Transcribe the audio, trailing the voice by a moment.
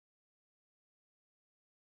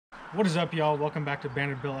What is up, y'all? Welcome back to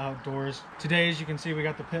Banded Bill Outdoors. Today, as you can see, we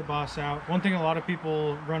got the pit boss out. One thing a lot of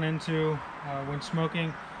people run into when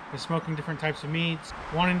smoking is smoking different types of meats,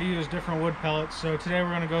 wanting to use different wood pellets. So today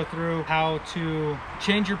we're going to go through how to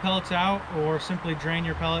change your pellets out or simply drain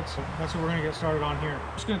your pellets. So that's what we're going to get started on here.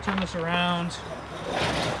 I'm just going to turn this around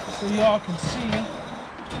so y'all can see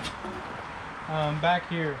back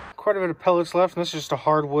here. Quite a bit of pellets left, and this is just a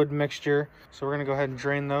hardwood mixture. So we're gonna go ahead and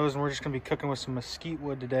drain those, and we're just gonna be cooking with some mesquite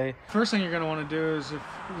wood today. First thing you're gonna wanna do is, if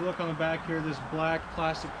you look on the back here, this black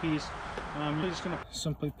plastic piece, you're just gonna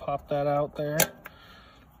simply pop that out there.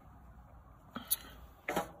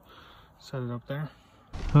 Set it up there.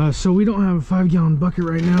 So we don't have a 5-gallon bucket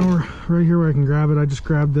right now. We're right here where I can grab it. I just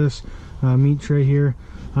grabbed this meat tray here.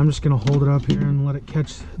 I'm just gonna hold it up here and let it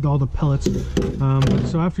catch all the pellets.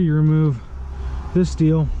 So after you remove this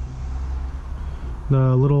deal,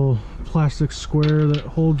 the little plastic square that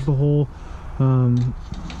holds the hole,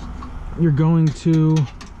 you're going to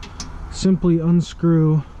simply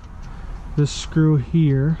unscrew this screw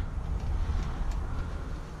here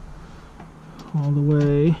all the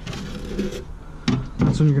way.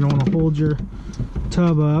 That's when you're going to want to hold your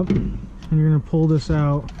tub up, and you're going to pull this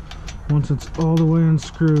out once it's all the way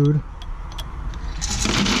unscrewed.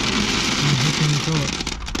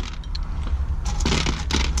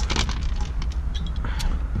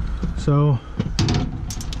 So,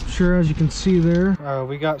 sure, as you can see there,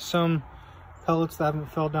 we got some pellets that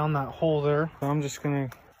haven't fell down that hole there. So I'm just gonna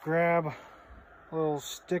grab a little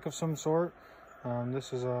stick of some sort.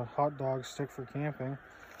 This is a hot dog stick for camping,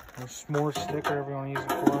 or s'more stick, whatever you want to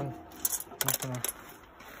use it for. I'm just gonna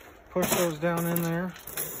push those down in there.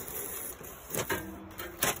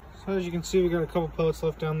 So as you can see, we got a couple pellets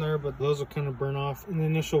left down there, but those will kind of burn off in the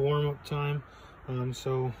initial warm-up time.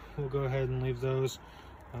 So we'll go ahead and leave those.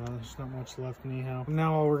 There's not much left anyhow.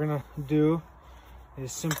 Now all we're gonna do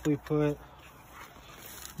is simply put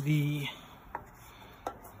the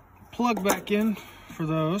plug back in for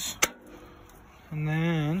those, and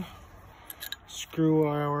then screw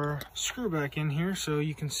our screw back in here. So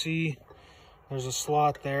you can see there's a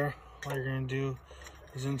slot there. All you're gonna do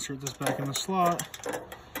is insert this back in the slot,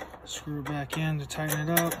 screw it back in to tighten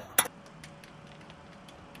it up.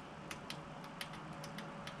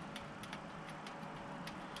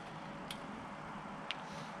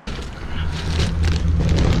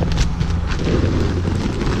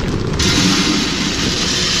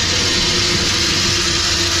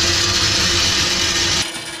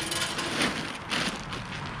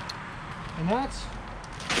 And that's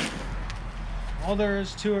all there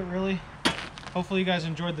is to it, really. Hopefully you guys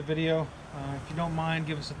enjoyed the video. If you don't mind,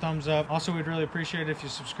 give us a thumbs up. Also, we'd really appreciate it if you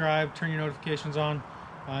subscribe, turn your notifications on,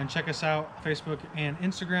 and check us out Facebook and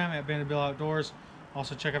Instagram at Banded Bill Outdoors.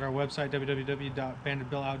 Also check out our website,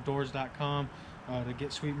 www.bandedbilloutdoors.com, to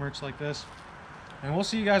get sweet merch like this. And we'll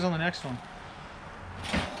see you guys on the next one.